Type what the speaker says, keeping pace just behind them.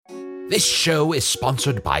This show is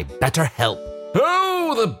sponsored by BetterHelp.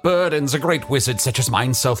 Oh, the burdens a great wizard such as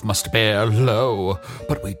myself must bear, lo.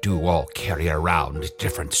 But we do all carry around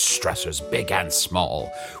different stressors, big and small.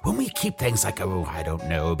 When we keep things like,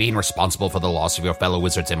 being responsible for the loss of your fellow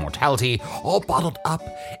wizard's immortality, all bottled up,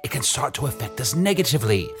 it can start to affect us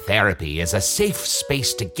negatively. Therapy is a safe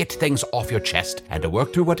space to get things off your chest and to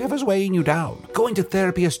work through whatever's weighing you down. Going to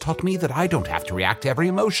therapy has taught me that I don't have to react to every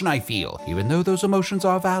emotion I feel, even though those emotions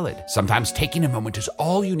are valid. Sometimes taking a moment is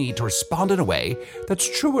all you need to respond in a way that's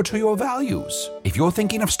truer to your values. If you're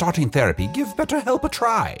thinking of starting therapy, give BetterHelp a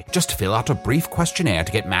try. Just fill out a brief questionnaire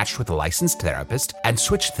to get matched with a licensed therapist and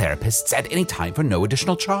switch therapists at any time for no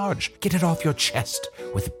additional charge. Get it off your chest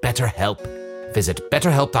with BetterHelp. Visit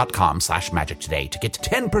betterhelp.com/magic today to get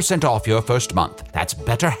 10% off your first month. That's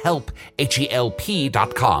BetterHelp,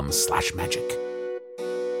 HELP.com/magic.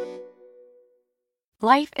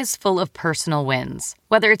 Life is full of personal wins.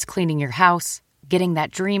 Whether it's cleaning your house, getting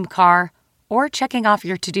that dream car, or checking off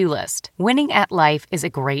your to-do list, winning at life is a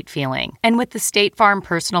great feeling. And with the State Farm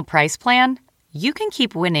Personal Price Plan, you can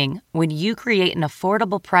keep winning when you create an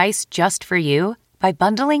affordable price just for you by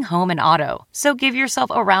bundling home and auto. So give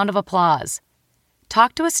yourself a round of applause.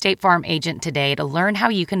 Talk to a State Farm agent today to learn how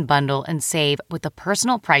you can bundle and save with the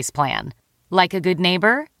Personal Price Plan. Like a good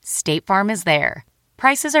neighbor, State Farm is there.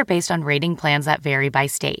 Prices are based on rating plans that vary by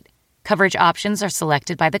state. Coverage options are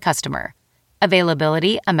selected by the customer.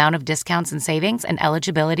 Availability, amount of discounts and savings, and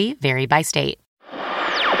eligibility vary by state.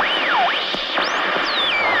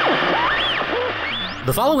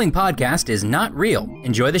 The following podcast is not real.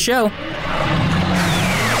 Enjoy the show.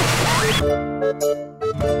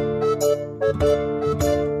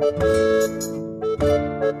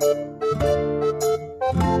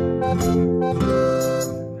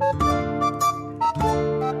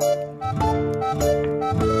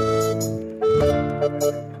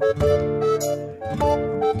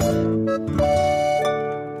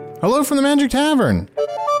 Hello from the Magic Tavern,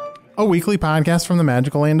 a weekly podcast from the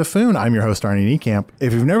magical land of Foon. I'm your host, Arnie Niekamp.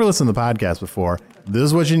 If you've never listened to the podcast before, this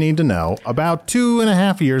is what you need to know. About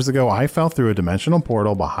 2.5 years ago, I fell through a dimensional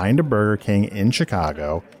portal behind a Burger King in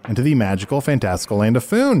Chicago into the magical, fantastical land of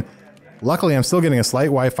Foon. Luckily, I'm still getting a slight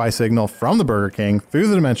Wi-Fi signal from the Burger King through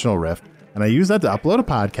the dimensional rift, and I use that to upload a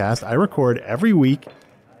podcast I record every week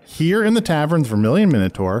here in the Tavern's Vermilion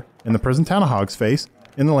Minotaur in the prison town of Hogsface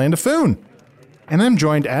in the land of Foon. And I'm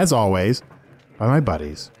joined, as always, by my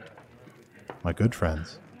buddies, my good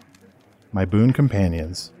friends, my boon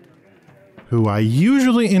companions, who I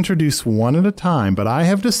usually introduce one at a time, but I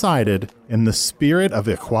have decided, in the spirit of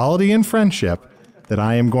equality and friendship, that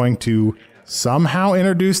I am going to somehow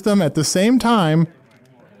introduce them at the same time.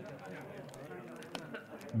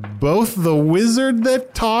 Both the wizard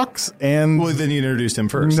that talks and... Well, then you introduced him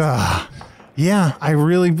first. Yeah, I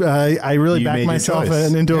really backed myself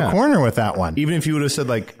into a corner with that one. Even if you would have said,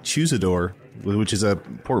 like, Choosador, which is a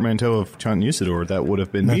portmanteau of Chunt Usador, that would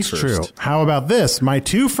have been me first. That's true. How about this? My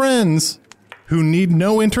two friends who need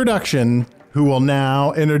no introduction, who will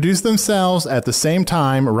now introduce themselves at the same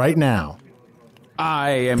time right now. I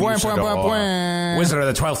am Usador, Wizard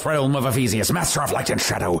of the 12th Realm of Ephesius, Master of Light and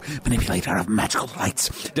Shadow, Manipulator of Magical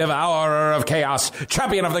Lights, Devourer of Chaos,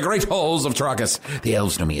 Champion of the Great Halls of Tragus. The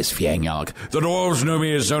Elves know me as Fiangyog, the Dwarves know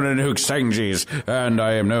me as Zonanhook Sangis, and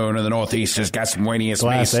I am known in the Northeast as Gasmwanius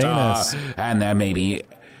Maystar, and there may be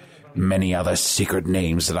many other secret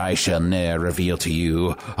names that I shall ne'er reveal to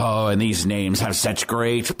you. Oh, and these names have such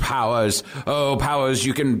great powers. Oh, powers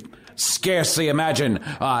you can... scarcely imagine.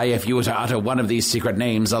 If you were to utter one of these secret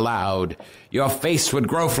names aloud, your face would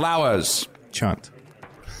grow flowers. Chunt.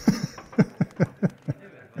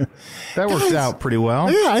 That worked out pretty well.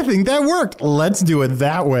 Yeah, I think that worked. Let's do it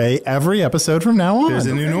that way every episode from now on. There's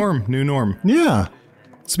a new norm. New norm. Yeah.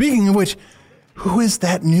 Speaking of which, who is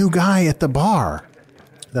that new guy at the bar?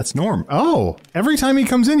 That's Norm. Oh, every time he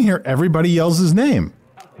comes in here, everybody yells his name.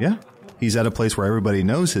 Yeah. He's at a place where everybody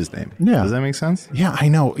knows his name. Yeah. Does that make sense? Yeah, I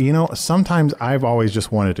know. You know, sometimes I've always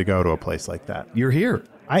just wanted to go to a place like that. You're here.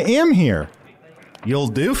 I am here.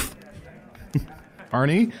 You'll doof.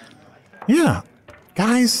 Arnie? Yeah.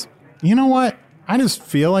 Guys, you know what? I just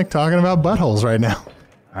feel like talking about buttholes right now.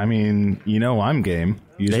 I mean, you know I'm game.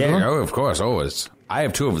 Yeah, oh, of course, always. I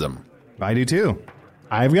have 2 of them. I do too.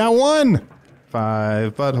 I've got 1.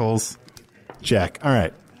 5 buttholes. Check. All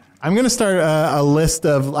right. I'm going to start a list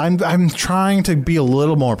of... I'm trying to be a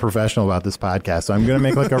little more professional about this podcast, so I'm going to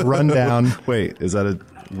make like a rundown. Wait, is that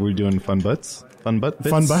we're doing fun butts? Fun butt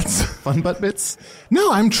bits? Fun butts? Fun butt bits?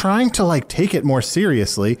 No, I'm trying to like take it more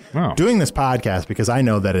seriously doing this podcast because I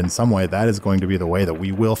know that in some way that is going to be the way that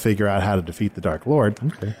we will figure out how to defeat the Dark Lord.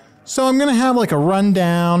 Okay. So I'm going to have like a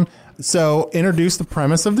rundown, So introduce the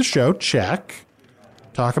premise of the show. Check.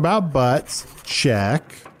 Talk about butts.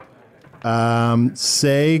 Check.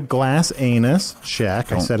 Say glass anus.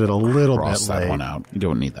 Check. I said it a little bit Cross late. that one out. You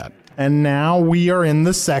don't need that. And now we are in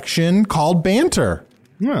the section called banter.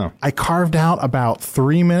 Yeah. I carved out about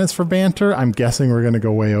 3 minutes for banter. I'm guessing we're going to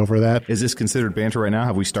go way over that. Is this considered banter right now?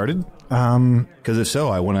 Have we started? Because if so,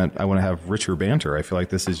 I want to have richer banter. I feel like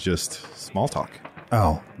this is just small talk.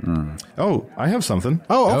 Oh. Oh, I have something.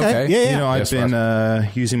 Oh, okay. Okay. Yeah. You know, I've Yes, been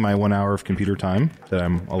using my 1 hour of computer time that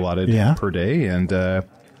I'm allotted per day, and the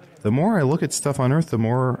more I look at stuff on Earth, the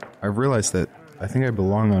more I realize that I think I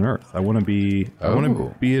belong on Earth. I want to be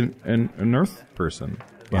an Earth person.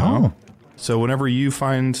 You know? So whenever you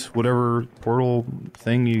find whatever portal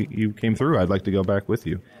thing you came through, I'd like to go back with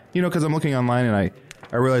you. You know, because I'm looking online and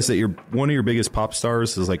I realize that one of your biggest pop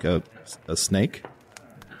stars is like a snake.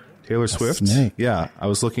 Taylor Swift. Snake. Yeah, I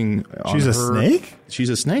was looking on She's a her. snake? She's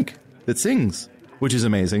a snake that sings, which is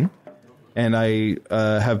amazing. And I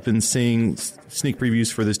have been seeing sneak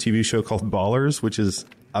previews for this TV show called Ballers, which is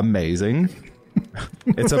amazing.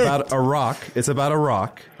 It's about a rock. It's about a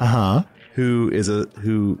rock.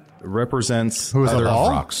 Who represents Who is other a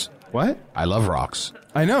ball? Rocks. What? I love rocks.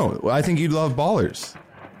 I know. I think you'd love Ballers.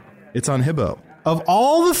 It's on Hibbo. Of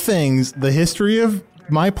all the things the history of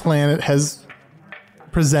my planet has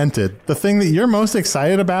presented, the thing that you're most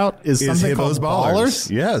excited about is something Hibbo's called Ballers.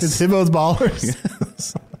 Ballers? Yes. It's Hibbo's Ballers?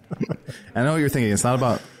 Yes. I know what you're thinking. It's not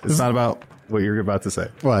about what you're about to say.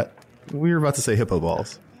 What? We were about to say hippo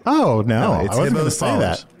balls. Oh, no. No, it's I wasn't going to Hibbo's say Ballers.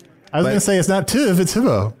 that. I was going to say it's not Tiv, it's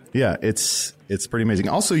Hibbo. Yeah, it's pretty amazing.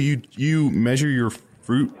 Also, you measure your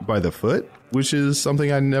fruit by the foot, which is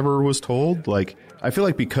something I never was told. Like, I feel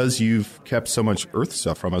like because you've kept so much Earth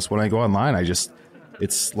stuff from us, when I go online,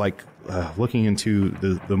 it's like looking into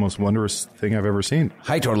the most wondrous thing I've ever seen.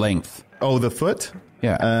 Height or length? Oh, the foot?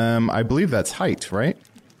 Yeah. I believe that's height, right?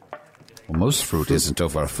 Well, most fruit isn't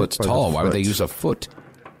over a foot by the tall. Why would they foot. use a foot?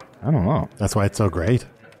 I don't know. That's why it's so great.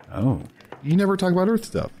 Oh. You never talk about Earth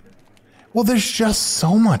stuff. Well, there's just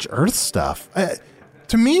so much Earth stuff.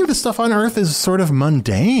 To me, the stuff on Earth is sort of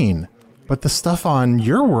mundane, but the stuff on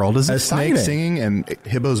your world is A exciting. snake singing and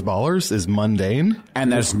Hibbo's Ballers is mundane.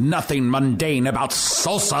 And there's nothing mundane about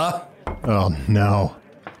salsa. Oh, no.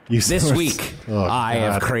 This week, I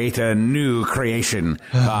have created a new creation.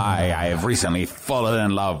 I have recently fallen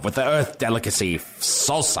in love with the earth delicacy,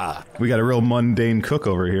 salsa. We got a real mundane cook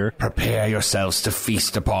over here. Prepare yourselves to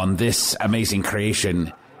feast upon this amazing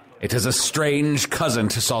creation. It is a strange cousin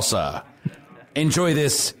to salsa. Enjoy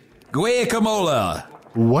this guacamole.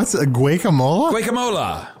 What's a guacamole?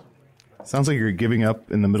 Guacamole. Sounds like you're giving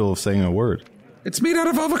up in the middle of saying a word. It's made out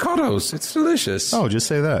of avocados. It's delicious. Oh, just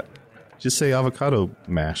say that. Just say avocado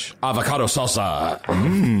mash. Avocado salsa.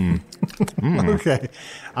 Okay.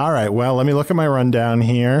 All right. Well, let me look at my rundown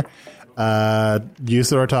here.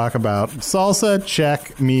 Usador talk about salsa.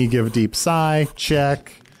 Check. Me give a deep sigh.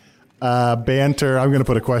 Check. Banter. I'm going to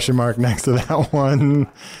put a question mark next to that one.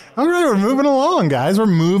 All right. We're moving along, guys. We're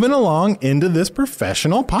moving along into this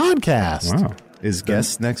professional podcast. Wow. Is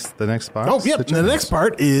guest the next box? Oh, yep. The next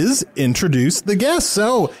part is introduce the guest.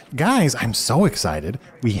 So, guys, I'm so excited.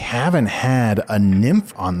 We haven't had a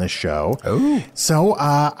nymph on the show. Oh. So,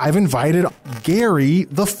 I've invited Gary,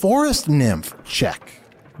 the forest nymph. Check.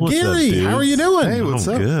 What's up, Gary, dudes? how are you doing? Hey, what's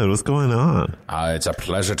I'm up? good. What's going on? It's a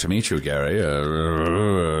pleasure to meet you, Gary.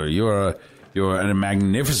 You're a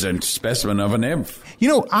magnificent specimen of a nymph. You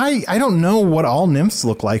know, I don't know what all nymphs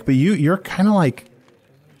look like, but you're kind of like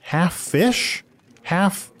half fish,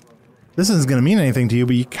 half. This isn't going to mean anything to you,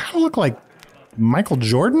 but you kind of look like Michael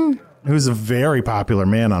Jordan, who's a very popular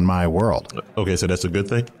man on my world. Okay, so that's a good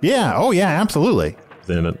thing. Yeah. Oh, yeah. Absolutely.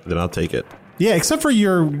 Then I'll take it. Yeah, except for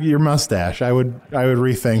your mustache, I would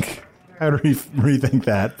rethink. I would rethink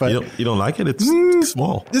that. But You don't like it? It's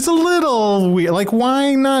small. it's a little weird. Like,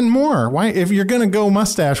 why not more? Why, if you're gonna go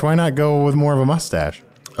mustache, why not go with more of a mustache?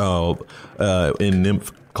 Oh, in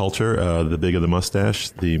nymph culture, the bigger the mustache,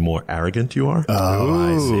 the more arrogant you are.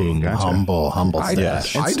 Oh, I see. Gotcha. Humble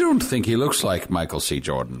stash. I don't think he looks like Michael C.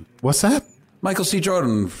 Jordan. What's that? Michael C.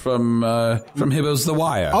 Jordan from Hibbo's The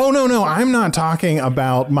Wire. Oh, no. I'm not talking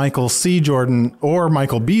about Michael C. Jordan or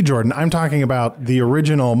Michael B. Jordan. I'm talking about the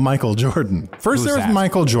original Michael Jordan. First, Who's there was that?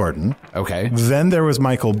 Michael Jordan. Okay. Then there was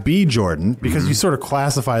Michael B. Jordan, because you sort of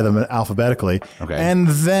classify them alphabetically. Okay. And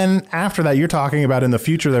then after that, you're talking about in the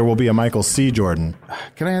future, there will be a Michael C. Jordan.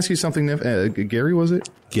 Can I ask you something, Nymph? Gary, was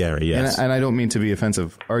it? Gary, yes. And I don't mean to be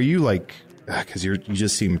offensive. Are you like, because you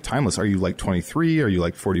just seem timeless. Are you like 23? Are you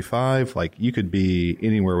like 45? Like, you could be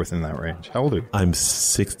anywhere within that range. How old are you? I'm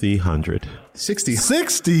 60, 100. 60.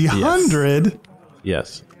 60, 100?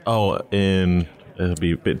 Yes. It'll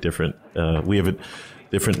be a bit different. We have a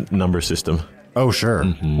different number system. Oh, sure.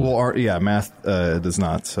 Mm-hmm. Well, math does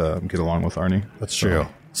not get along with Arnie. That's true.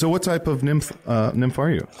 So what type of nymph are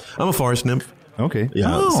you? I'm a forest nymph. Okay.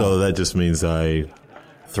 Yeah, so that just means I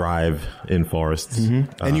thrive in forests.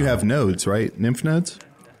 Mm-hmm. And you have nodes, right? Nymph nodes?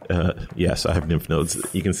 Yes, I have nymph nodes.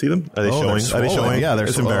 You can see them? Are they showing? Are they showing? Yeah,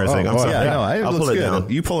 it's embarrassing. I'm sorry. I'll pull it down.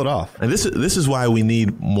 You pull it off. And this is why we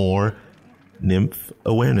need more Nymph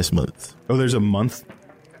Awareness Month. Oh, there's a month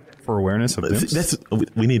for awareness of nymphs?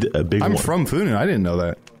 We need a big one. I'm from Funen. I didn't know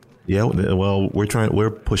that. Yeah, well,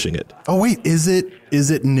 we're pushing it. Oh, wait, is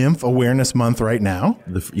it Nymph Awareness Month right now?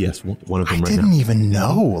 Yes, one of them I right now. didn't even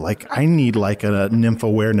know. Like, I need like a Nymph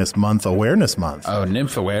Awareness Month. Oh,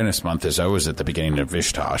 Nymph Awareness Month is always at the beginning of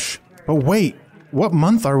Vishtosh. But wait, what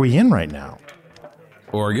month are we in right now?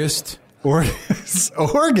 August?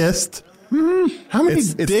 August? How many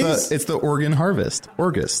days? It's the Oregon harvest.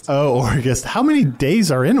 August. Oh, August. How many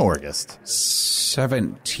days are in August?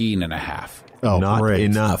 17 and a half. Oh, Not great.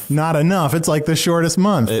 enough. Not enough. It's like the shortest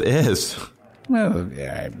month. It is. Well,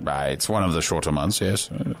 yeah, it's one of the shorter months,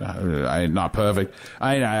 yes. Not perfect.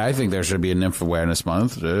 I think there should be a Nymph Awareness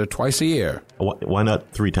Month twice a year. Why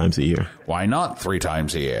not 3 times a year? Why not 3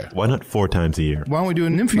 times a year? Why not 4 times a year? Why don't we do a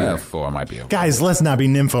nymph year? Well, 4 might be okay. Guys, let's not be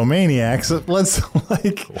nymphomaniacs. Let's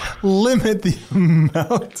limit the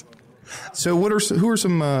amount. So who are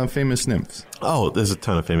some famous nymphs? Oh, there's a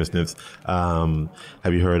ton of famous nymphs.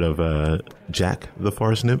 Have you heard of Jack the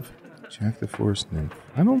Forest Nymph? Jack the Forest Nymph.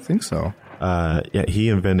 I don't think so. Yeah, he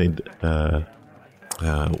invented, you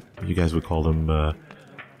guys would call them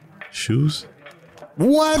shoes?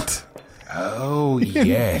 What? Oh,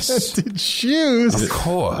 yes. Shoes. Of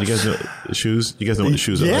course. You guys know shoes? You guys know what the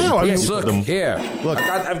shoes are? Yeah, Right? Yes, look, here. Look,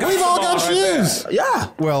 I've got We've all some got on right shoes. Yeah.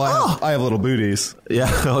 well, I have little booties. Yeah,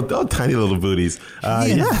 tiny little booties.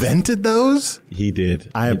 He invented those? He did.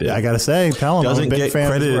 I got to say, tell him I'm a big fan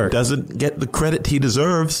of his work. Doesn't get the credit he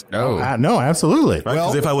deserves. there. No, absolutely. Right?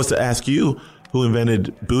 Because if I was to ask you who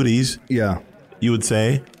invented booties, Yeah. you would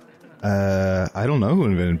say I don't know who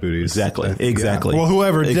invented booties. Exactly. Well,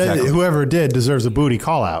 whoever did deserves a booty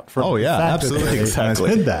call out. For Oh, yeah, the fact absolutely. that they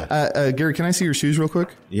Exactly. did that. Gary, can I see your shoes real quick?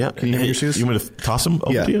 Yeah. Can you hand me your shoes? You want me to toss them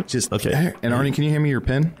over to you? Just okay. And Arnie, can you hand me your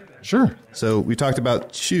pen? Sure. So we talked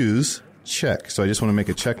about shoes. Check. So I just want to make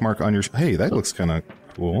a check mark on your. Hey, that looks kind of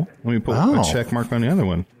cool. Let me put a check mark on the other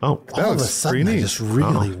one. Oh, that All of a looks sudden, pretty I neat. just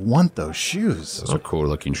really want those shoes. Those are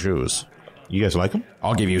cool-looking shoes. you guys like them?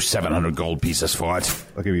 I'll give you 700 gold pieces for it.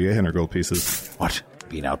 I'll give you 800 gold pieces. What?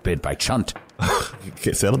 Being outbid by Chunt.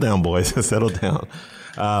 Okay, settle down, boys. Settle down.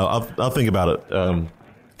 I'll think about it.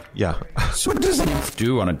 Yeah. So what does Nymph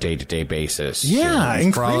do on a day-to-day basis? Yeah,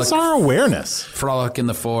 increase our awareness. Frolic in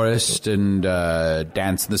the forest and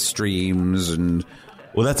dance in the streams and...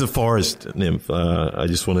 Well, that's a forest nymph. I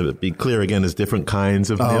just want to be clear again. There's different kinds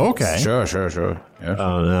of nymphs. Oh, okay. Sure. Yeah.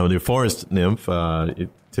 Now, the forest nymph, you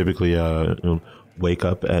typically wake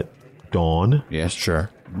up at dawn. Yes. Sure.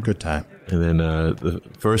 Good time. And then the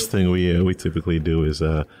first thing we typically do is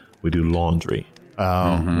we do laundry.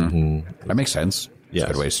 That makes sense. Yes.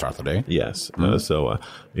 It's a good way to start the day. Yes. So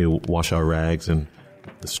we wash our rags in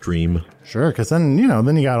the stream. Sure, because then you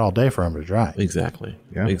got all day for them to dry. Exactly.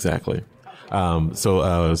 Yeah. Exactly.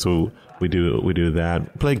 So we do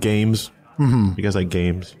that. Play games. Mm-hmm. You guys like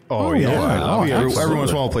games? Oh, yeah. Every once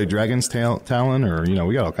in a while, we'll play Dragon's Talon, or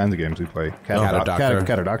we got all kinds of games we play. Cat or Doctor.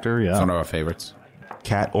 Cat or Doctor. It's Yeah. one of our favorites.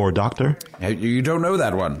 Cat or Doctor? You don't know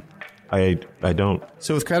that one. I don't.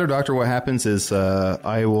 So with Cat or Doctor, what happens is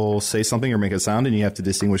I will say something or make a sound, and you have to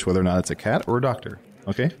distinguish whether or not it's a cat or a doctor.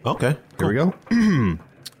 Okay. Okay. Here we go.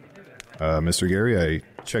 Mr. Gary, I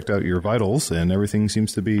checked out your vitals, and everything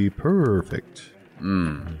seems to be perfect.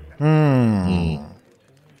 I'm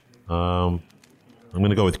going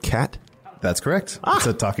to go with cat. That's correct. It's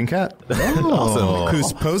a talking cat. Awesome.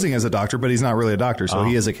 Who's posing as a doctor, but he's not really a doctor, so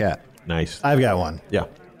he is a cat. Nice. I've got one. Yeah.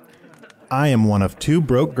 I am one of 2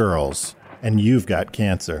 broke girls, and you've got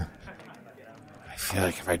cancer. I feel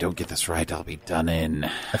like if I don't get this right, I'll be done in.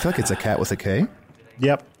 I feel like it's a cat with a K.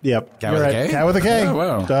 Yep. Cat You're with a right. K? Cat with a K. Oh,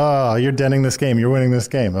 wow. Oh, you're denting this game. You're winning this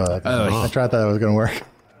game. I tried that was going to work.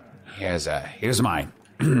 Here's mine.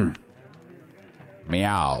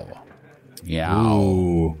 Meow.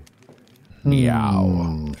 Ooh.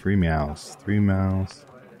 Meow. 3 meows. 3 meows.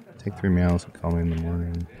 Take 3 meows and call me in the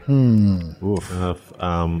morning. Woof.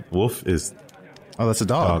 Wolf is Oh, that's a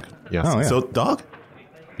dog. Yes. Oh, yeah. So dog?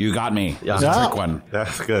 You got me. Yeah. It was a trick one.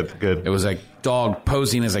 That's good. Good. It was a dog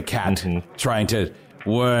posing as a cat, trying to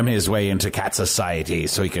worm his way into cat society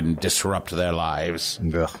so he can disrupt their lives.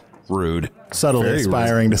 Ugh. Rude. Subtly Very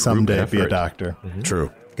aspiring to someday group be a effort. doctor.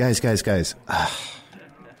 True. Guys.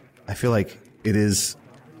 I feel like it is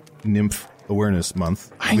Nymph Awareness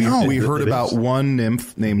Month. I know. We heard It about is. one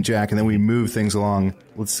nymph named Jack, and then we moved things along.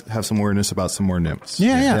 Let's have some awareness about some more nymphs.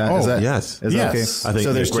 Yeah. Is Oh, that, yes. Is that Yes. okay? I think so.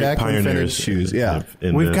 they're There's great Jack and Fennered pioneers. shoes. Yeah.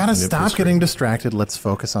 We've got to stop history. getting distracted. Let's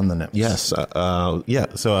focus on the nymphs. Yes. Yeah.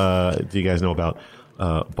 So, do you guys know about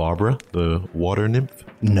Barbara, the water nymph?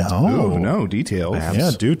 No. Oh, no. Details. Babs.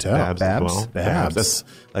 Yeah, do tell. Babs. As well. Babs. That's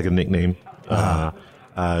like a nickname. Yeah.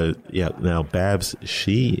 Now, Babs,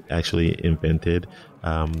 she actually invented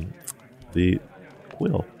the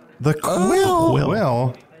quill. The quill.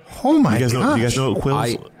 Well, Oh my You guys gosh. know what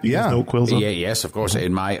quills? You guys know what quills are? Yes, of course.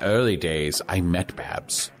 In my early days, I met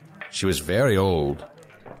Babs. She was very old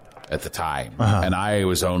at the time, and I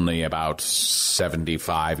was only about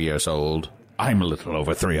 75 years old. I'm a little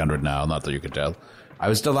over 300 now, not that you can tell. I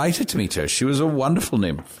was delighted to meet her. She was a wonderful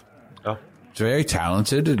nymph. Oh. She's very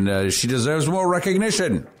talented, and she deserves more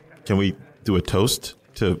recognition. Can we do a toast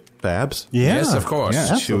to Babs? Yeah. Yes, of course. yeah.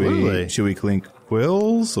 Absolutely. Should we clink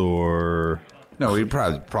quills or? No, we'd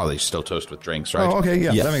probably still toast with drinks, right? Oh, okay.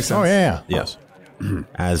 Yeah, Yes. that makes sense. Oh, yeah. Yes.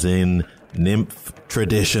 As in nymph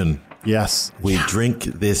tradition, Yes. we drink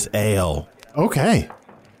this ale. Okay.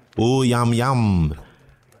 Ooh, yum, yum.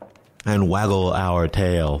 And waggle our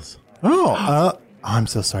tails. Oh, I'm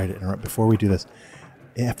so sorry to interrupt. Before we do this,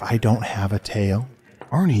 if I don't have a tail,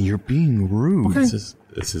 Arnie, you're being rude.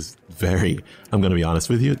 This is very, I'm going to be honest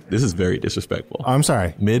with you, this is very disrespectful. I'm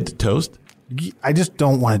sorry. Mid toast? I just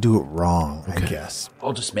don't want to do it wrong, I guess.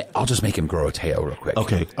 I'll just make him grow a tail real quick.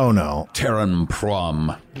 Okay. Oh, no. Terran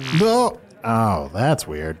prom. No. Oh, that's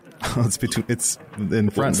weird. It's in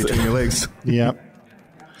front between your legs. Yep.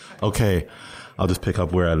 Okay. I'll just pick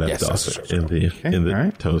up where I left Yes, off sure. in the all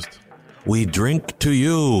right. toast. We drink to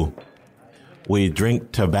you. We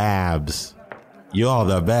drink to Babs. You're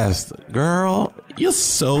the best. Girl, you're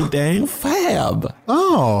so dang fab.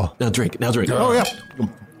 Oh. Now drink. Oh, yeah.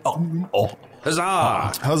 Oh.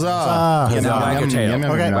 Huzzah! Huzzah! Get down, wag your tail. Okay.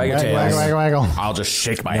 Wag your Waggle, tails. waggle, waggle. I'll just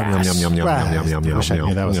shake my Yum, ass. yum, yum, yum, yum, yum, yum, yum, Wish I knew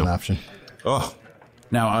yum, that was yum. an option. Oh.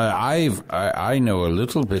 Now, I know a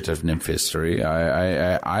little bit of nymph history.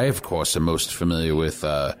 I of course am most familiar with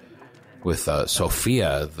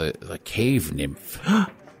Sophia, the cave nymph.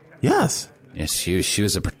 Yes. Yes, she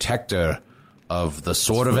was a protector of the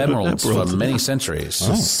Sword of Emeralds for many centuries.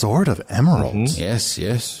 The Sword of Emeralds. Yes,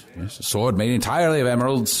 a sword made entirely of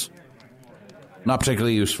emeralds. Not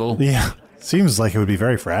particularly useful. Yeah. Seems like it would be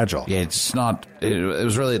very fragile. Yeah, it's not. It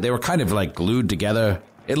was really. They were kind of like glued together.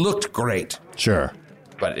 It looked great, Sure.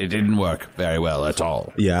 but it didn't work very well at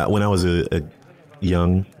all. Yeah, when I was a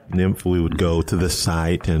young nymph, we would go to the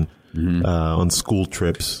site and on school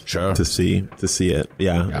trips Sure. to see it.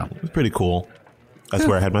 Yeah, it was pretty cool. That's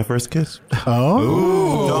where I had my first kiss.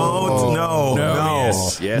 Oh. No.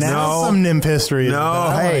 Yes. Now some nymph history is No, that I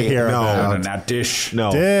wanna hey, hear no. about. And that dish.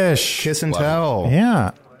 No. Dish. Kiss and tell.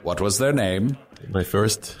 Yeah. What was their name? My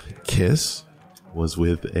first kiss was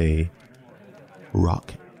with a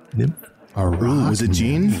rock nymph. A rock. Ooh, was it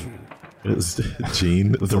Jean? It was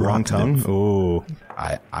Jean with The wrong rock tongue? nymph. Oh,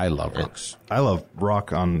 I love rocks. I love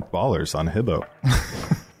rock on ballers on Hibbo.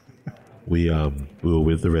 We were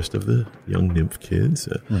with the rest of the young nymph kids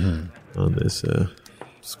on this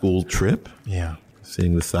school trip. Yeah.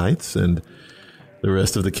 Seeing the sights, and the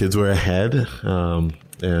rest of the kids were ahead, and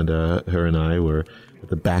her and I were at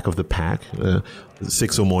the back of the pack.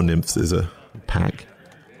 6 or more nymphs is a pack,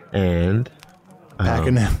 and Pack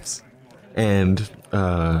of nymphs. and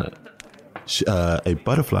a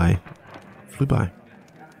butterfly flew by.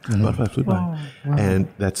 A butterfly flew by, and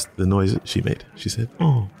that's the noise that she made. She said,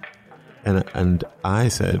 "Oh," and I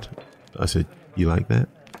said, "You like that?"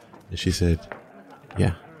 And she said,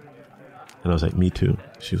 "Yeah." And I was like, "Me too."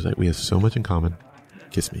 She was like, "We have so much in common.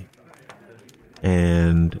 Kiss me."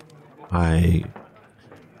 And I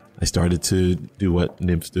started to do what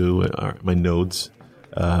nymphs do. My nodes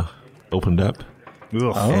opened up.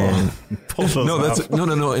 And Pull those no, off. that's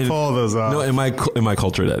no. Pull those off. No, in my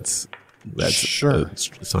culture, that's Sure.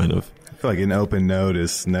 a sign of. I feel like an open node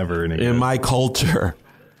is never any In good. my culture,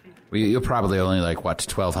 You're probably only like, what,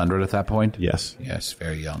 1,200 at that point? yes, Yes,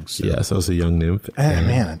 very young. So. yes, I was a young nymph. And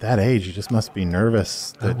man, at that age, you just must be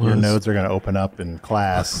nervous that your was. nodes are going to open up in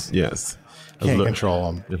class. Yes, I was Can't lear-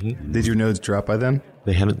 control them. Did your nodes drop by then?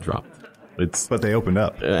 They haven't dropped. It's But they opened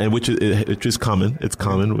up. and which is common. It's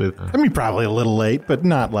common with I mean, probably a little late, but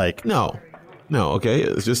not like, no. Okay,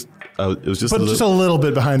 it was just but just a little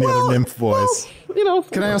bit behind the other nymph voice.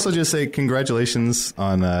 Can I also just say congratulations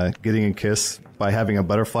on getting a kiss by having a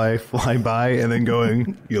butterfly fly by and then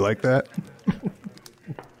going, "You like that?"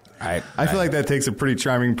 I feel like that takes a pretty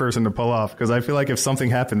charming person to pull off, because I feel like if something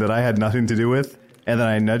happened that I had nothing to do with, and then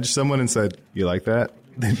I nudged someone and said, "You like that?"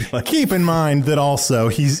 They'd be like, keep in mind that also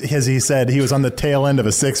as he said, he was on the tail end of a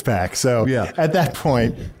 6-pack. So at that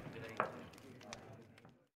point.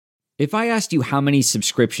 If I asked you how many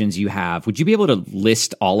subscriptions you have, would you be able to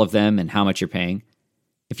list all of them and how much you're paying?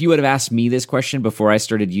 If you would have asked me this question before I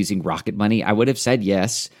started using Rocket Money, I would have said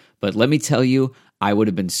yes. But let me tell you, I would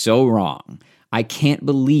have been so wrong. I can't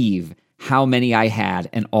believe how many I had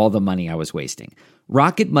and all the money I was wasting.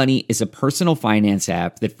 Rocket Money is a personal finance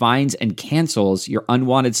app that finds and cancels your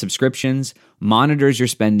unwanted subscriptions, monitors your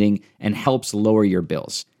spending, and helps lower your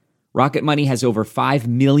bills. Rocket Money has over 5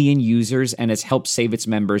 million users and has helped save its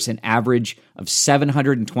members an average of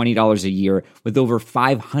 $720 a year with over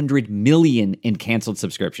 500 million in canceled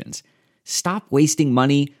subscriptions. Stop wasting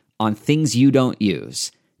money on things you don't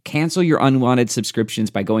use. Cancel your unwanted subscriptions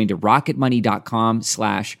by going to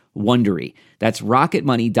rocketmoney.com/Wondery. That's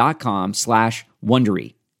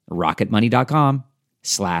rocketmoney.com/Wondery.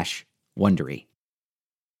 rocketmoney.com/Wondery.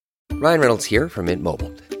 Ryan Reynolds here from Mint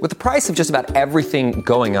Mobile. With the price of just about everything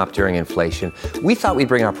going up during inflation, we thought we'd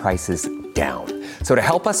bring our prices down. So to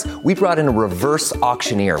help us, we brought in a reverse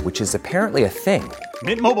auctioneer, which is apparently a thing.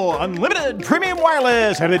 Mint Mobile Unlimited Premium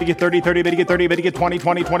Wireless. How to get 30, 30, bit to get 30, bit to get 20,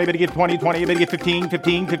 20, 20, bit to get 20, 20, bit to get 15,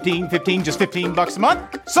 15, 15, 15, just $15 a month?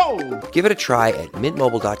 Sold! Give it a try at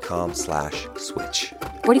mintmobile.com/switch.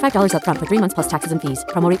 $45 up front for 3 months plus taxes and fees.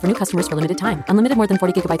 Promo rate for new customers for limited time. Unlimited more than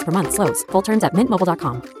 40 gigabytes per month. Slows full terms at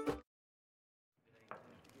mintmobile.com.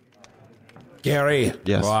 Gary,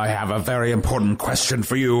 yes. I have a very important question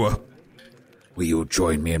for you. Will you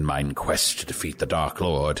join me in my quest to defeat the Dark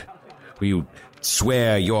Lord? Will you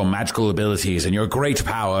swear your magical abilities and your great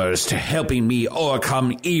powers to helping me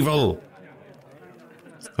overcome evil?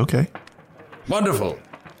 Okay. Wonderful.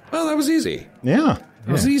 Well, that was easy. Yeah.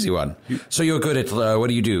 That was an easy one. So you're good at,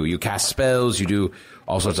 what do? You cast spells, you do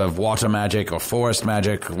all sorts of water magic or forest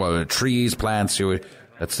magic, trees, plants.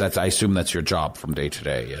 That's. I assume that's your job from day to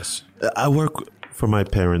day, yes? I work for my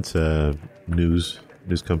parents' news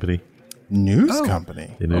company. News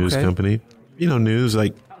company? The news company. You know, news,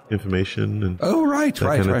 like information and right, that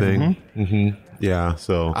kind of thing. Mm-hmm. Yeah,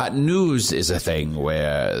 so... news is a thing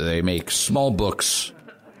where they make small books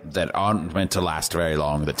that aren't meant to last very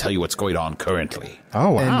long that tell you what's going on currently. Oh,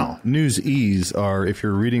 wow. And news-e's are, if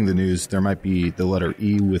you're reading the news, there might be the letter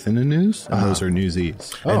E within a news, and those are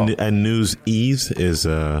news-e's. Oh. And news-e's is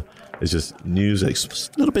just news, like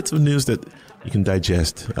little bits of news that you can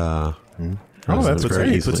digest. That's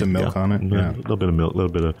great. You put some milk on it. Yeah. A little bit of milk, a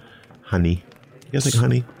little bit of honey. You guys like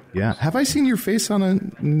honey? Yeah. Have I seen your face on a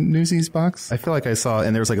Newsies box? I feel like I saw,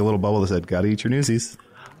 and there was like a little bubble that said, "Gotta eat your Newsies."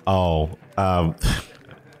 Oh, I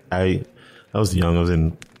was young. I was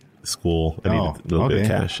in school. I needed a little bit of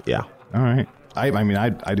cash. Yeah. All right. I mean,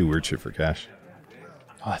 I do weird shit for cash.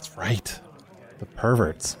 Oh, that's right. The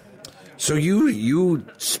perverts. So you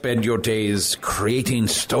spend your days creating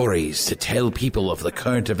stories to tell people of the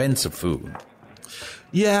current events of food.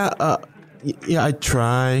 Yeah, I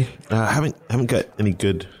try. Haven't got any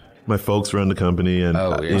good. My folks run the company, and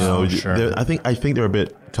sure. I think they're a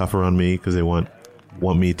bit tougher on me because they want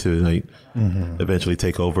me to eventually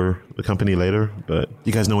take over the company later. But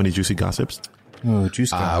you guys know any juicy gossips? Oh,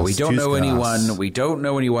 juice goss. We don't know anyone. We don't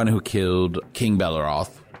know anyone who killed King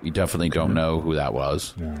Belleroth. We definitely don't know who that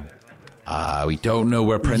was. No. We don't know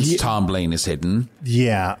where Prince Tomblaine is hidden.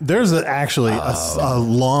 Yeah, there's actually a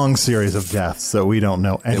long series of deaths that we don't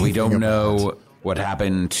know anything We don't about. know what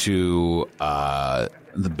happened to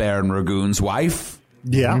the Baron Ragoon's wife.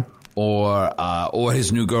 Yeah. Or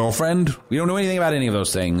his new girlfriend. We don't know anything about any of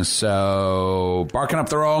those things, so barking up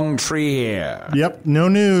the wrong tree here. Yep, no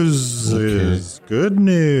news is good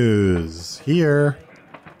news here.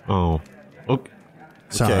 Oh, okay.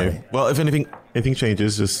 Sorry. Well, if anything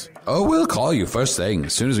changes, just... Oh, we'll call you first thing.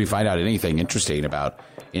 As soon as we find out anything interesting about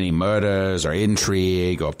any murders or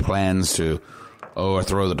intrigue or plans to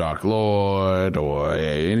overthrow the Dark Lord or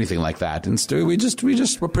anything like that. Instead, we're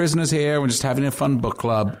prisoners here. We're just having a fun book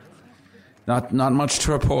club. Not much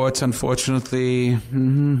to report, unfortunately.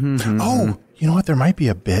 Oh, you know what? There might be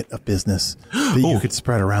a bit of business that you could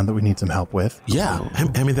spread around that we need some help with. Yeah.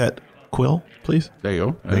 Hand me that quill, please. There you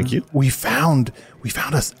go. Thank you. We found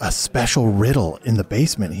a special riddle in the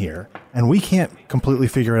basement here, and we can't completely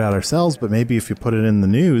figure it out ourselves, but maybe if you put it in the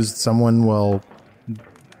news, someone will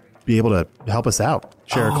be able to help us out,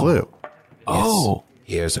 share a clue. Yes.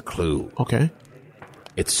 Here's a clue. Okay.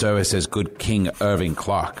 Its service as good King Irving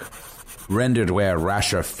Clark, rendered where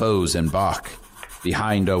rasher foes embark.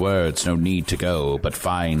 Behind our words, no need to go, but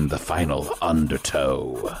find the final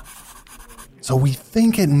undertow. So we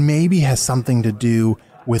think it maybe has something to do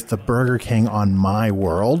with the Burger King on my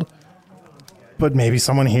world. But maybe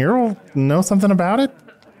someone here will know something about it.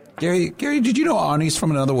 Gary, did you know Arnie's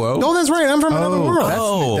from another world? Oh, that's right. I'm from another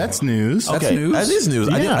world. That's news. Okay, That's news? that is news.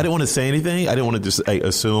 Yeah. I didn't want to say anything. I didn't want to just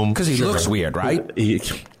assume. Because he looks weird, right?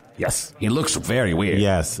 Yes. He looks very weird.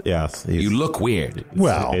 Yes. You look weird.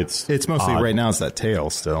 Well, It's mostly odd. right now. It's that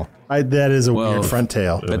tail still. that is a weird front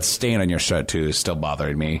tail. That stain on your shirt, too, is still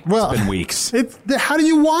bothering me. Well, it's been weeks. How do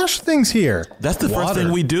you wash things here? That's the first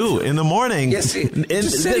thing we do in the morning. Yes, he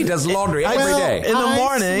just said he does laundry every day. In the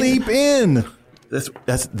morning. Sleep in.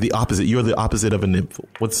 That's the opposite. You're the opposite of a nymph.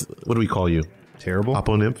 What do we call you? Terrible.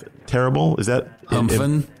 Oppo nymph? Terrible? Is that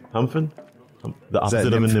Humphin? Humphin? The Is that opposite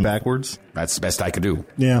of a nymph nymph. backwards? That's the best I could do.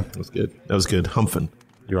 Yeah. That was good. Humphin.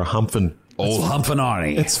 You're a humphin. Old Humphin'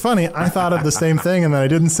 Arnie. It's funny. I thought of the same thing, and then I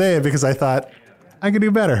didn't say it because I thought I could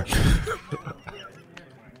do better.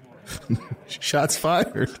 Shots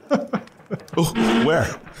fired. Oh, where?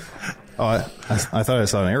 Oh, I thought I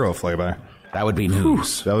saw an arrow fly by. That would be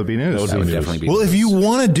news. That would be news. That would definitely be Well, news. if you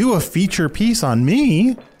want to do a feature piece on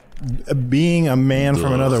me being a man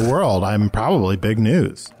from another world, I'm probably big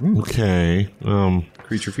news. Okay.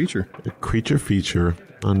 Creature feature. Creature feature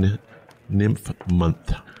on Nymph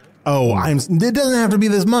Month. Oh, it doesn't have to be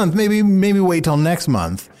this month. Maybe wait till next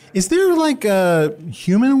month. Is there like a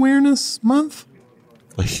human awareness month?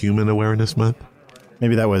 A human awareness month?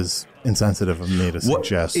 Maybe that was insensitive of me to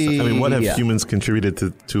suggest. What have humans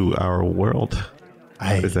contributed to our world?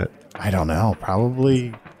 What is that? I don't know.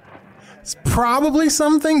 Probably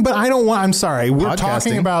something, but I don't want. I'm sorry. We're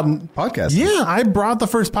talking about podcasting. Yeah, I brought the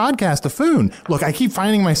first podcast to Foon. Look, I keep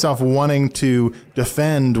finding myself wanting to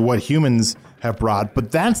defend what humans have brought,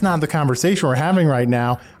 but that's not the conversation we're having right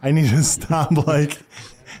now. I need to stop.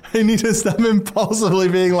 I need to stop impulsively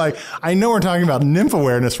being like, I know we're talking about nymph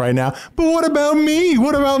awareness right now, but what about me?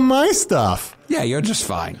 What about my stuff? Yeah, you're just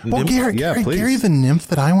fine. Well, Gary, please. the nymph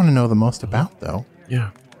that I want to know the most about, though,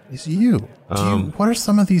 is you. What are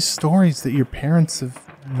some of these stories that your parents have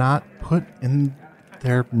not put in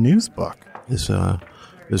their news book? This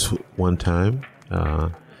one time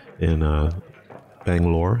in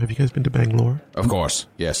Bangalore. Have you guys been to Bangalore? Of course,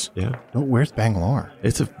 yes. Yeah. Oh, where's Bangalore?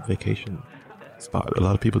 It's a vacation spot. A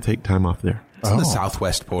lot of people take time off there. It's in the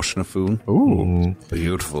southwest portion of Foon. Ooh.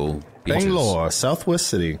 Beautiful beaches. Bangalore, Southwest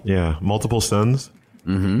City. Yeah, multiple suns.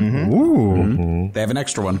 Ooh. They have an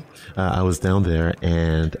extra one. I was down there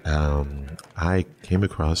and I came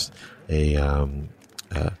across a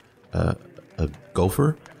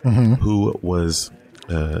gopher who was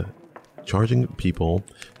charging people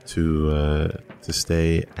to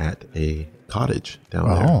stay at a cottage down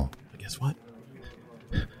there. Oh. Guess what?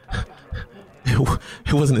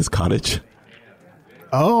 It wasn't his cottage.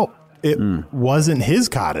 Oh, it wasn't his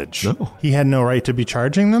cottage. No. He had no right to be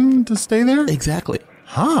charging them to stay there? Exactly.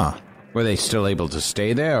 Huh. Were they still able to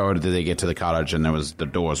stay there, or did they get to the cottage and the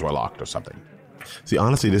doors were locked or something? See,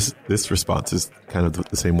 honestly, this response is kind of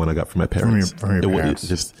the same one I got from my parents. From your parents. It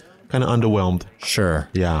just kind of underwhelmed. Sure.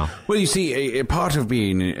 Yeah. Well, you see, a part of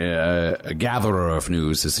being a gatherer of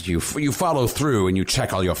news is that you follow through and you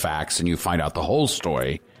check all your facts and you find out the whole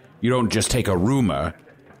story. You don't just take a rumor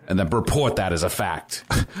and then report that as a fact.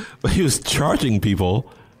 But he was charging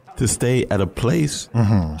people to stay at a place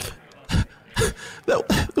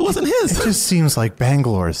that wasn't his. It just seems like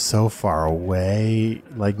Bangalore is so far away.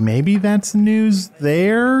 Like, maybe that's news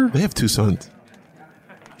there? They have two sons.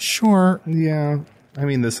 Sure. Yeah. I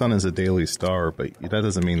mean, the sun is a daily star, but that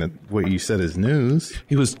doesn't mean that what you said is news.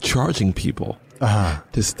 He was charging people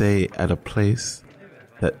to stay at a place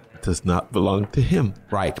that does not belong to him.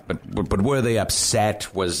 Right, but were they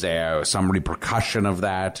upset? Was there some repercussion of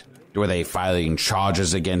that? Were they filing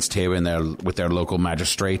charges against him with their local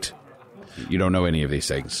magistrate? You don't know any of these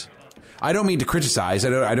things. I don't mean to criticize.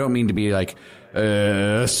 I don't mean to be like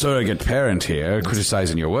a surrogate parent here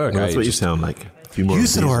criticizing your work. Well, that's what you sound like.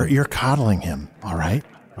 Usador, you're coddling him, all right?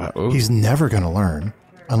 He's never going to learn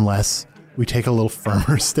unless we take a little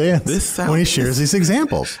firmer stance when he shares these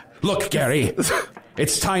examples. Look, Gary,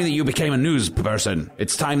 it's time that you became a news person.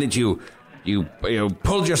 It's time that you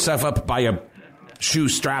pulled yourself up by your shoe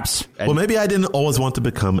straps. Well, maybe I didn't always want to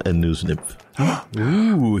become a news nymph.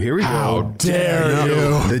 Ooh, here we go. How dare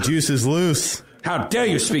you? The juice is loose. How dare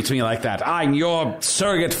you speak to me like that? I'm your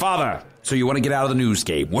surrogate father. So you want to get out of the news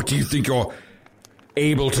game. What do you think you're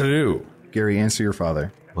able to do? Gary, answer your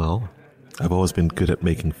father. Well, I've always been good at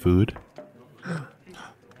making food.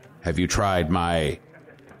 Have you tried my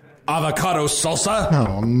avocado salsa?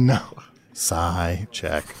 Oh, no. Sigh,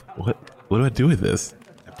 check. What do I do with this?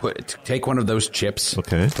 Take one of those chips.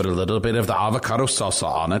 Okay. Put a little bit of the avocado salsa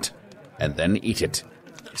on it. and then eat it.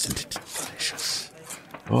 Isn't it delicious?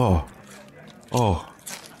 Oh.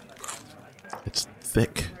 It's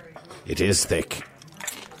thick. It is thick.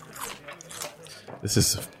 This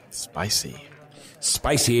is spicy.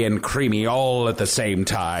 Spicy and creamy all at the same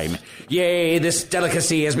time. Yea, this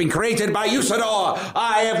delicacy has been created by Usador.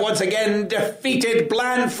 I have once again defeated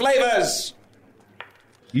bland flavors.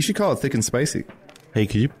 You should call it thick and spicy. Hey,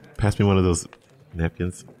 could you pass me one of those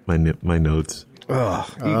napkins? My nodes. Ugh,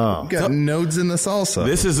 you got nodes in the salsa.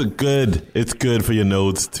 This is it's good for your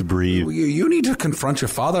nodes to breathe. You need to confront your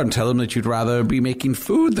father and tell him that you'd rather be making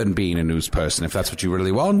food than being a news person, if that's what you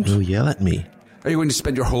really want. He'll yell at me. Are you going to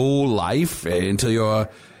spend your whole life until you're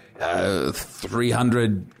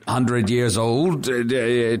 300 years old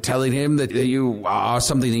telling him that you are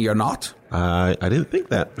something that you're not? I didn't think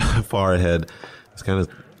that far ahead. It's kind of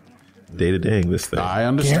day-to-daying this thing. I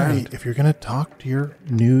understand. Gary, if you're going to talk to your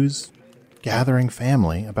news gathering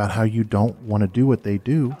family about how you don't want to do what they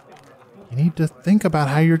do, you need to think about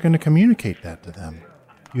how you're going to communicate that to them.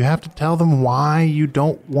 You have to tell them why you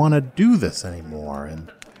don't want to do this anymore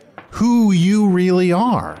and who you really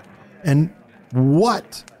are and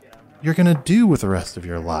what you're going to do with the rest of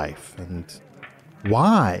your life and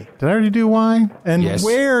why. Did I already do why? And yes.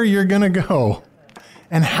 Where you're going to go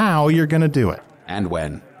and how you're going to do it. And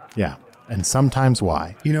when. Yeah. And sometimes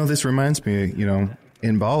why. You know, this reminds me,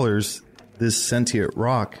 in Ballers, this sentient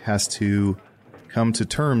rock has to come to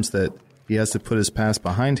terms that he has to put his past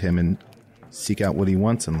behind him and seek out what he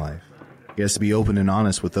wants in life. He has to be open and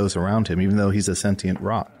honest with those around him, even though he's a sentient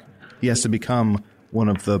rock. He has to become one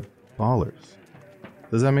of the Ballers.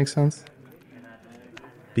 Does that make sense?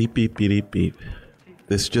 Beep, beep, beep, beep, beep.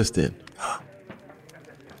 This just in.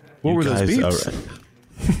 What were those beeps? Right.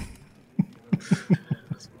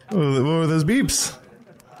 What were those beeps?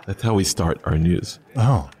 That's how we start our news.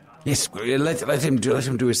 Oh. Yes, let him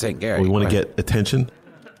do his thing, Gary. We want to get attention.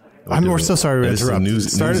 We're so sorry to interrupt.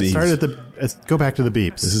 Start at go back to the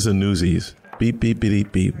beeps. This is a newsies. Beep, beep,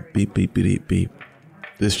 beep, beep, beep, beep, beep, beep.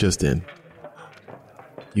 This just in.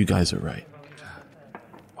 You guys are right.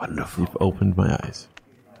 Wonderful. You've opened my eyes.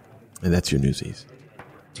 And that's your newsies.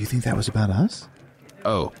 Do you think that was about us?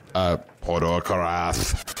 Oh, Podor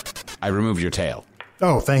Karath. I removed your tail.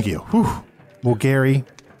 Oh, thank you. Whew. Well, Gary,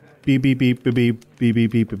 beep, beep, beep, beep, beep, beep,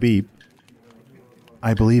 beep, beep, beep.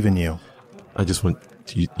 I believe in you. I just want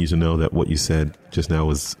you to know that what you said just now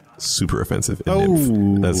was super offensive.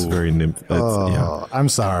 Nymph. That's very Nymph. Yeah. I'm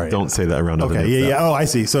sorry. Don't say that around other Nymph. Yeah. Oh, I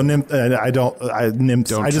see. So Nymph, Nymphs.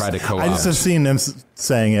 Don't try to co-opt. I just have seen Nymphs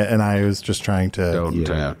saying it, and I was just trying to.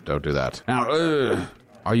 Don't do that. Now,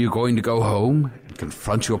 are you going to go home and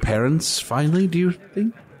confront your parents finally, do you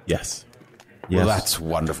think? Yes. Well, that's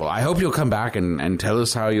wonderful. I hope you'll come back and tell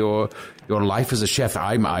us how your life as a chef.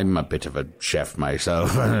 I'm a bit of a chef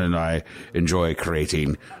myself, and I enjoy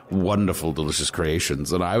creating wonderful, delicious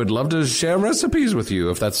creations. And I would love to share recipes with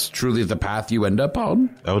you if that's truly the path you end up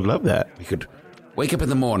on. I would love that. We could wake up in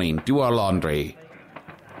the morning, do our laundry,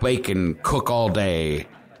 bake and cook all day,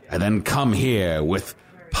 and then come here with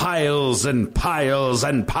piles and piles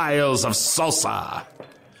and piles of salsa.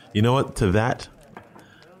 You know what? To that,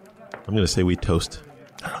 I'm going to say we toast.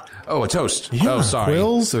 Oh, a toast. Yeah. Oh, sorry.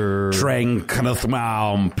 Quills or...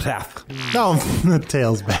 No, the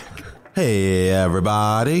tail's back. Hey,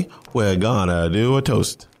 everybody. We're going to do a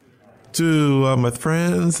toast. Two of my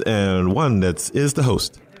friends and one that is the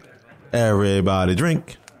host. Everybody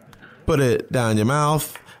drink. Put it down your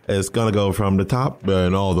mouth. It's going to go from the top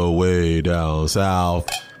and all the way down south.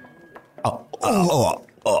 I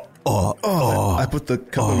put the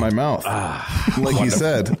cup in my mouth. Like you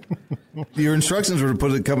said. Your instructions were to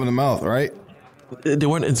put the cup in the mouth, right? There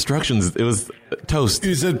weren't instructions. It was toast.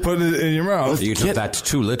 You said put it in your mouth. You took that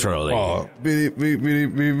too literally. Oh, beep, beep,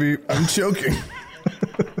 beep, beep, beep. I'm choking.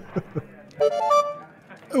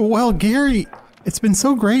 Well, Gary, it's been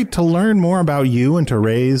so great to learn more about you and to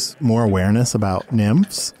raise more awareness about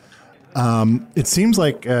nymphs. It seems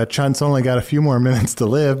like Chunt's only got a few more minutes to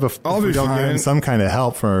live if we don't give him some kind of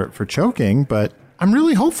help for choking, but I'm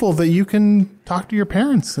really hopeful that you can talk to your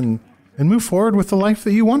parents and move forward with the life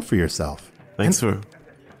that you want for yourself. Thanks for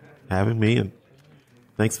having me, and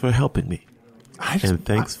thanks for helping me. And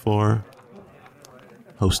thanks for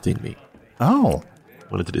hosting me. Oh.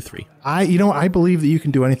 Wanted to do 3. I believe that you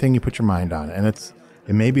can do anything you put your mind on, and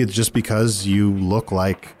maybe it's just because you look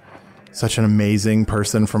like such an amazing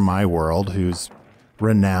person from my world who's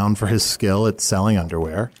renowned for his skill at selling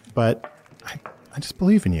underwear, but I just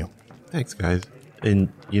believe in you. Thanks, guys.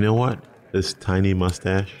 And you know what? This tiny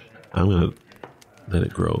mustache, I'm going to let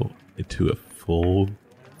it grow into a full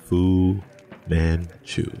Fu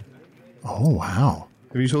Manchu. Oh, wow.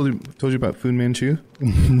 Have you told you about Fu Manchu?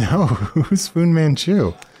 No, who's Fu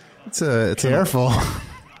Manchu? It's careful.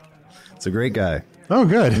 It's a great guy. Oh,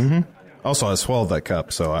 good. Mm-hmm. Also, I swallowed that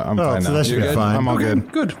cup, so I'm fine now. That should be fine. I'm all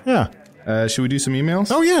good. Good. Yeah. Should we do some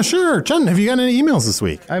emails? Oh, yeah, sure. Chunt, have you got any emails this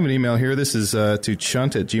week? I have an email here. This is to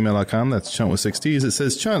chunt@gmail.com. That's chunt with 6 T's. It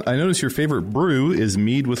says, Chunt, I notice your favorite brew is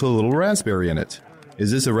mead with a little raspberry in it.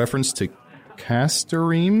 Is this a reference to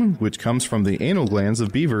castoreum, which comes from the anal glands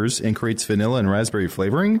of beavers and creates vanilla and raspberry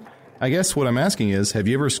flavoring? I guess what I'm asking is, have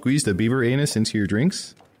you ever squeezed a beaver anus into your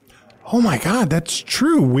drinks? Oh, my God, that's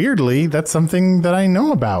true. Weirdly, that's something that I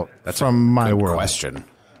know about from my world. Question.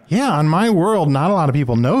 Yeah, on my world, not a lot of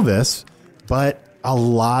people know this, but a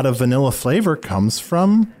lot of vanilla flavor comes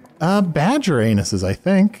from badger anuses, I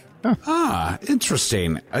think. Huh. Ah,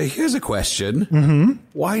 interesting. Here's a question. Mm-hmm.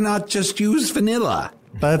 Why not just use vanilla?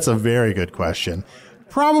 That's a very good question.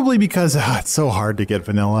 Probably because it's so hard to get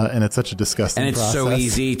vanilla, and it's such a disgusting process. And it's so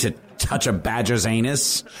easy to touch a badger's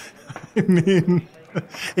anus. I mean,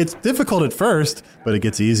 it's difficult at first, but it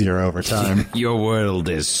gets easier over time. Your world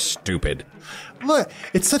is stupid. Look,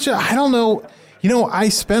 it's such a, I don't know. You know, I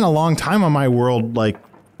spent a long time on my world, like,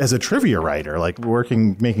 as a trivia writer, like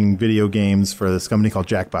making video games for this company called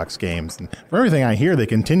Jackbox Games. And from everything I hear, they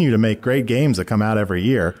continue to make great games that come out every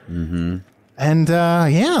year. Mm-hmm.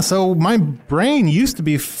 And, so my brain used to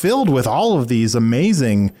be filled with all of these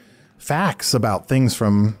amazing facts about things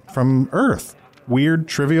from Earth. Weird,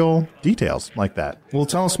 trivial details like that. Well,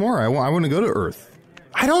 tell us more. I want to go to Earth.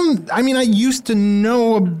 I used to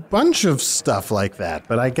know a bunch of stuff like that,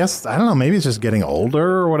 but I guess, I don't know, maybe it's just getting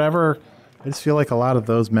older or whatever. I just feel like a lot of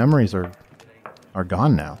those memories are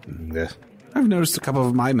gone now. Yeah. I've noticed a couple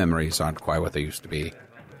of my memories aren't quite what they used to be.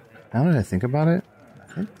 Now that I think about it,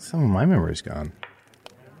 I think some of my memory's gone.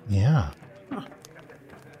 Yeah.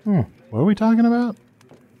 What are we talking about?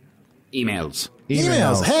 Emails.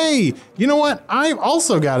 Hey, you know what? I've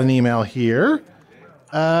also got an email here.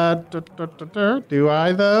 Do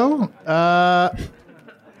I, though?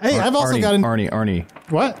 Hey, I've also got an... Arnie.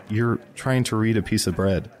 What? You're trying to read a piece of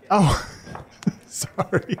bread. Oh,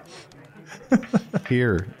 sorry.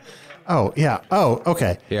 Here. Oh, yeah. Oh,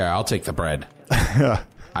 okay. Here, I'll take the bread.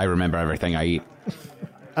 I remember everything I eat.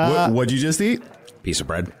 What'd you just eat? Piece of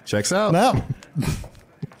bread. Checks out. No.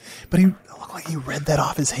 But he looked like he read that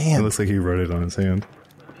off his hand. It looks like he wrote it on his hand.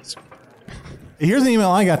 Here's an email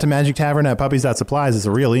I got to Magic Tavern at Puppies.Supplies. It's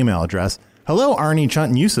a real email address. Hello, Arnie, Chunt,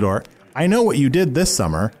 and Usador. I know what you did this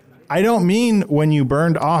summer. I don't mean when you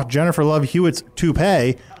burned off Jennifer Love Hewitt's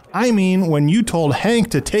toupee. I mean when you told Hank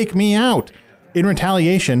to take me out. In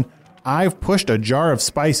retaliation, I've pushed a jar of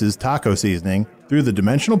spices taco seasoning through the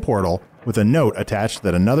dimensional portal with a note attached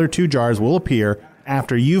that another 2 jars will appear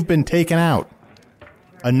after you've been taken out.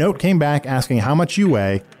 A note came back asking how much you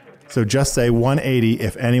weigh, so just say 180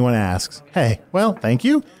 if anyone asks. Hey, well, thank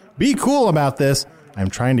you. Be cool about this. I'm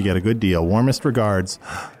trying to get a good deal. Warmest regards,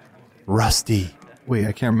 Rusty. Wait,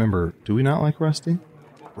 I can't remember. Do we not like Rusty?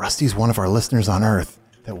 Rusty's one of our listeners on Earth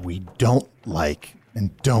that we don't like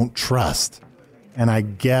and don't trust. And I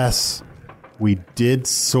guess we did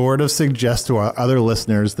sort of suggest to our other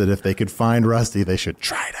listeners that if they could find Rusty, they should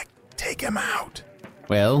try to take him out.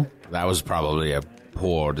 Well, that was probably a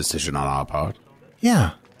poor decision on our part.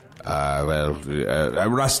 Yeah.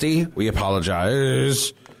 Rusty, we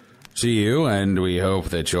apologize to you, and we hope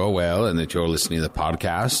that you're well and that you're listening to the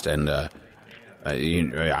podcast. And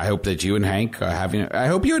I hope that you and Hank are having. I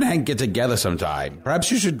hope you and Hank get together sometime.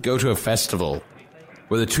 Perhaps you should go to a festival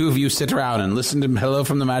where the two of you sit around and listen to Hello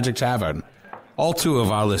from the Magic Tavern. All 2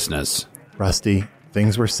 of our listeners. Rusty,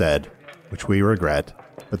 things were said, which we regret,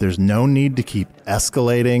 but there's no need to keep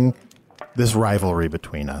escalating this rivalry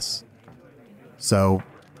between us. So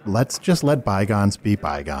let's just let bygones be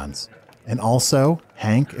bygones. And also,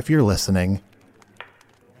 Hank, if you're listening,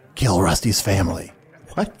 kill Rusty's family.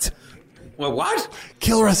 What? Well, what?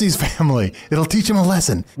 Kill Rusty's family. It'll teach him a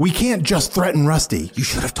lesson. We can't just threaten Rusty. You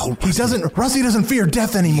should have told Rusty. Rusty doesn't fear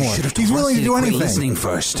death anymore. He's willing to do anything. Listening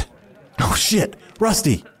first. Oh, shit.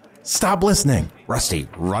 Rusty, stop listening. Rusty,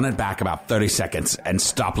 run it back about 30 seconds and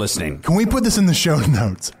stop listening. Can we put this in the show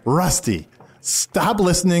notes? Rusty, stop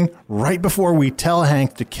listening right before we tell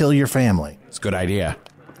Hank to kill your family. It's a good idea.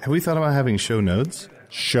 Have we thought about having show notes?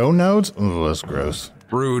 Show notes? Oh, that's gross.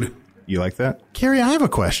 Rude. You like that? Carrie, I have a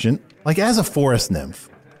question. Like, as a forest nymph,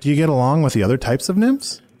 do you get along with the other types of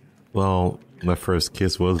nymphs? Well, my first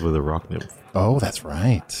kiss was with a rock nymph. Oh, that's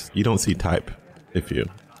right. You don't see type if you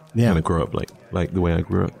kind of grow up like the way I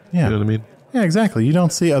grew up. Yeah. You know what I mean? Yeah, exactly. You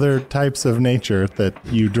don't see other types of nature that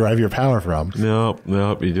you derive your power from. No,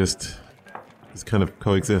 you just kind of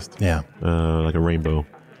coexist. Yeah. Like a rainbow.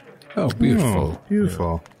 Oh, beautiful. Oh,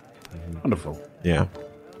 beautiful. Wonderful. Yeah.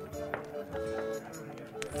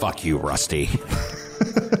 Fuck you, Rusty.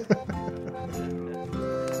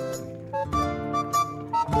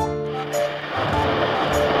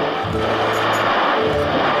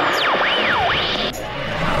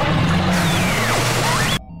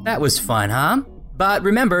 That was fun, huh? But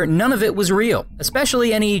remember, none of it was real,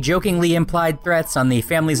 especially any jokingly implied threats on the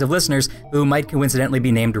families of listeners who might coincidentally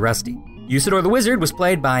be named Rusty. Usador the Wizard was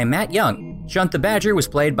played by Matt Young. Shunt the Badger was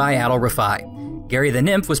played by Adil Rafai. Gary the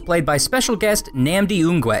Nymph was played by special guest Namdi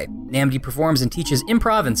Ungwe. Namdi performs and teaches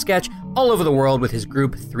improv and sketch all over the world with his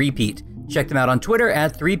group 3-Pete. Check them out on Twitter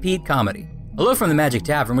at 3Pete Comedy. Hello from the Magic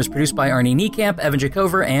Tavern was produced by Arnie Niekamp, Evan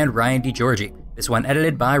Jacover, and Ryan DiGiorgi. This one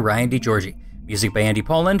edited by Ryan DiGiorgi. Music by Andy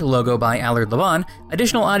Poland, logo by Allard Laban,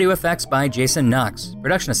 additional audio effects by Jason Knox,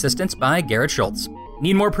 production assistance by Garrett Schultz.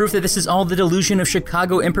 Need more proof that this is all the delusion of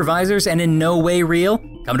Chicago improvisers and in no way real?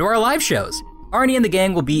 Come to our live shows. Arnie and the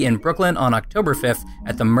gang will be in Brooklyn on October 5th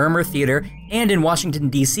at the Murmur Theater and in Washington,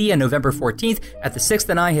 D.C. on November 14th at the 6th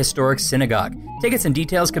and I Historic Synagogue. Tickets and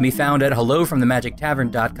details can be found at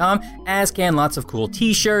hellofromthemagictavern.com, as can lots of cool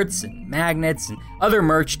t-shirts and magnets and other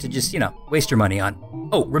merch to just, waste your money on.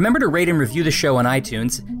 Oh, remember to rate and review the show on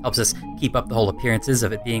iTunes. It helps us keep up the whole appearances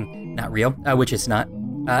of it being not real, which it's not.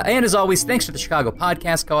 And as always, thanks to the Chicago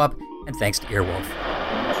Podcast Co-op, and thanks to Earwolf.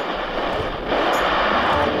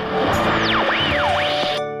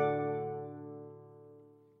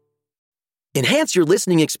 Enhance your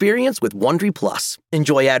listening experience with Wondery Plus.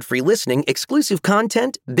 Enjoy ad-free listening, exclusive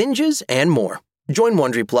content, binges, and more. Join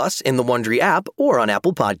Wondery Plus in the Wondery app or on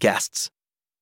Apple Podcasts.